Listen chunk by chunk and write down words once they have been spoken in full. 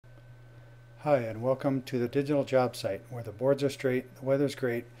Hi, and welcome to the Digital Job Site, where the boards are straight, the weather's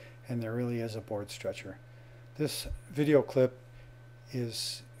great, and there really is a board stretcher. This video clip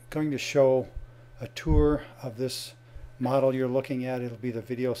is going to show a tour of this model you're looking at. It'll be the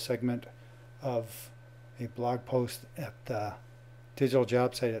video segment of a blog post at the Digital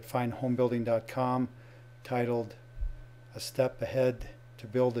Job Site at findhomebuilding.com titled "A Step Ahead to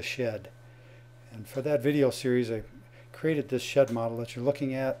Build a Shed." And for that video series, I created this shed model that you're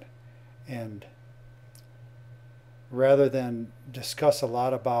looking at. And rather than discuss a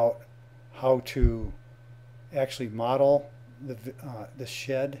lot about how to actually model the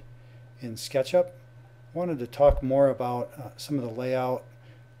shed in SketchUp, I wanted to talk more about some of the layout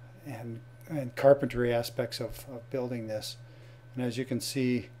and carpentry aspects of building this. And as you can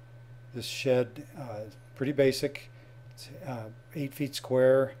see, this shed is pretty basic. It's 8 feet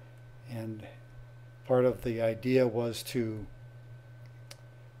square, and part of the idea was to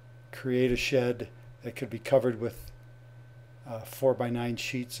create a shed that could be covered with 4x9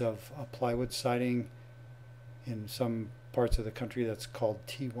 sheets of plywood siding. In some parts of the country that's called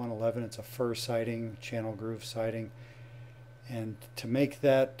T111. It's a fir siding, channel groove siding. And to make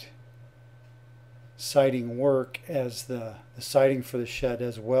that siding work as the siding for the shed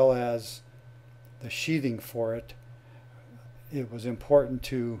as well as the sheathing for it, it was important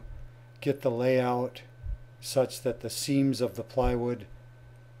to get the layout such that the seams of the plywood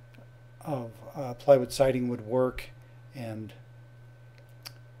siding would work and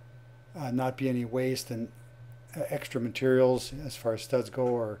not be any waste and extra materials as far as studs go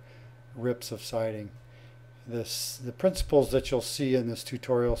or rips of siding. The principles that you'll see in this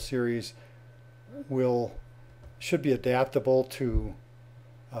tutorial series should be adaptable to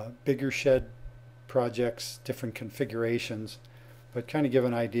bigger shed projects, different configurations, but kind of give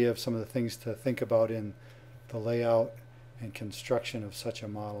an idea of some of the things to think about in the layout and construction of such a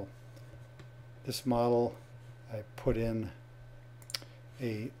model. This model, I put in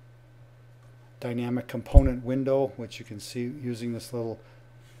a dynamic component window, which you can see using this little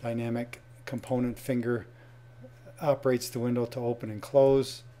dynamic component finger operates the window to open and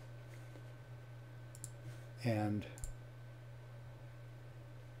close, and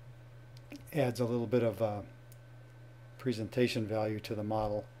adds a little bit of presentation value to the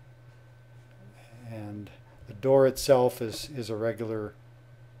model. And the door itself is a regular.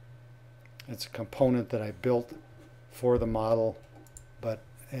 It's a component that I built for the model, but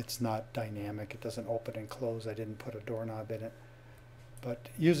it's not dynamic. It doesn't open and close. I didn't put a doorknob in it. But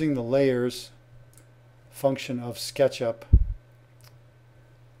using the layers function of SketchUp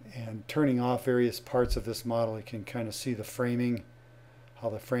and turning off various parts of this model, you can kind of see the framing, how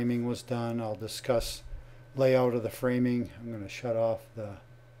the framing was done. I'll discuss layout of the framing. I'm going to shut off the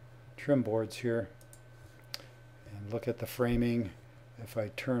trim boards here and look at the framing. If I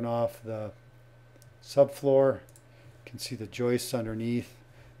turn off the subfloor, you can see the joists underneath.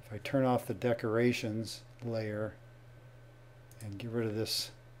 If I turn off the decorations layer and get rid of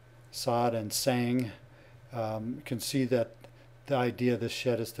this sod and sang, you can see that the idea of this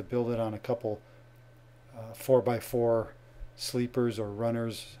shed is to build it on a couple 4x4 sleepers or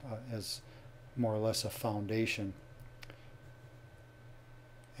runners as more or less a foundation.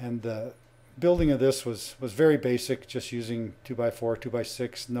 And the building of this was very basic, just using 2x4,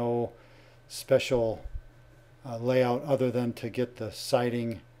 2x6, no special layout other than to get the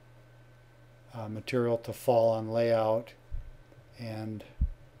siding material to fall on layout. And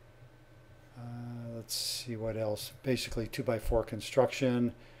let's see what else. Basically 2x4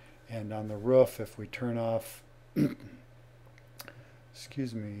 construction. And on the roof, if we turn off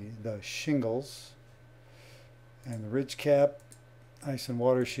excuse me, the shingles and the ridge cap, ice and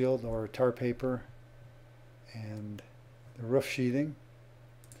water shield or tar paper, and the roof sheathing.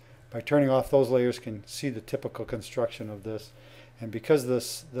 By turning off those layers, you can see the typical construction of this. And because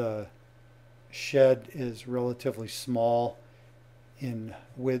the shed is relatively small in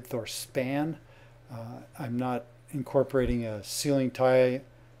width or span, I'm not incorporating a ceiling tie,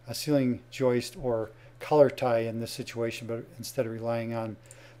 a ceiling joist or color tie in this situation, but instead of relying on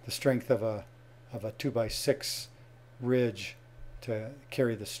the strength of a 2x6 ridge to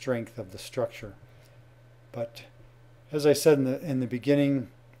carry the strength of the structure. But as I said in the beginning,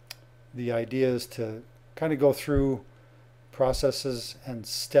 the idea is to kind of go through processes and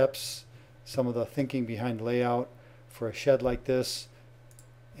steps, some of the thinking behind layout for a shed like this,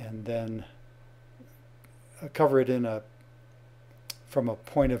 and then cover it from a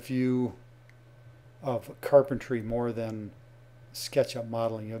point of view of carpentry more than SketchUp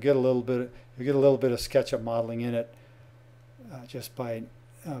modeling. You'll get a little bit of SketchUp modeling in it just by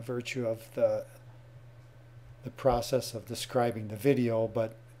virtue of the process of describing the video,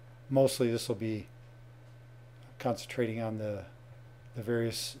 but mostly this will be concentrating on the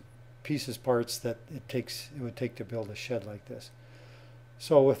various pieces, parts that it would take to build a shed like this.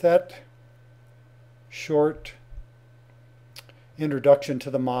 So with that short introduction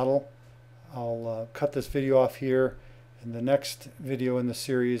to the model, I'll cut this video off here, and the next video in the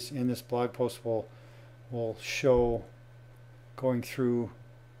series in this blog post will show going through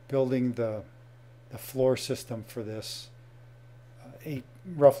building the floor system for this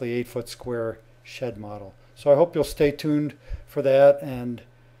roughly 8-foot square shed model. So I hope you'll stay tuned for that, and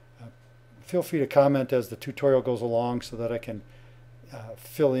feel free to comment as the tutorial goes along so that I can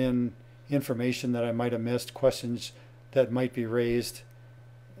fill in information that I might have missed, questions that might be raised,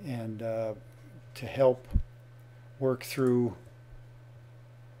 and to help work through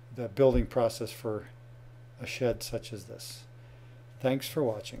the building process for a shed such as this. Thanks for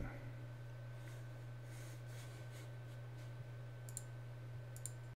watching.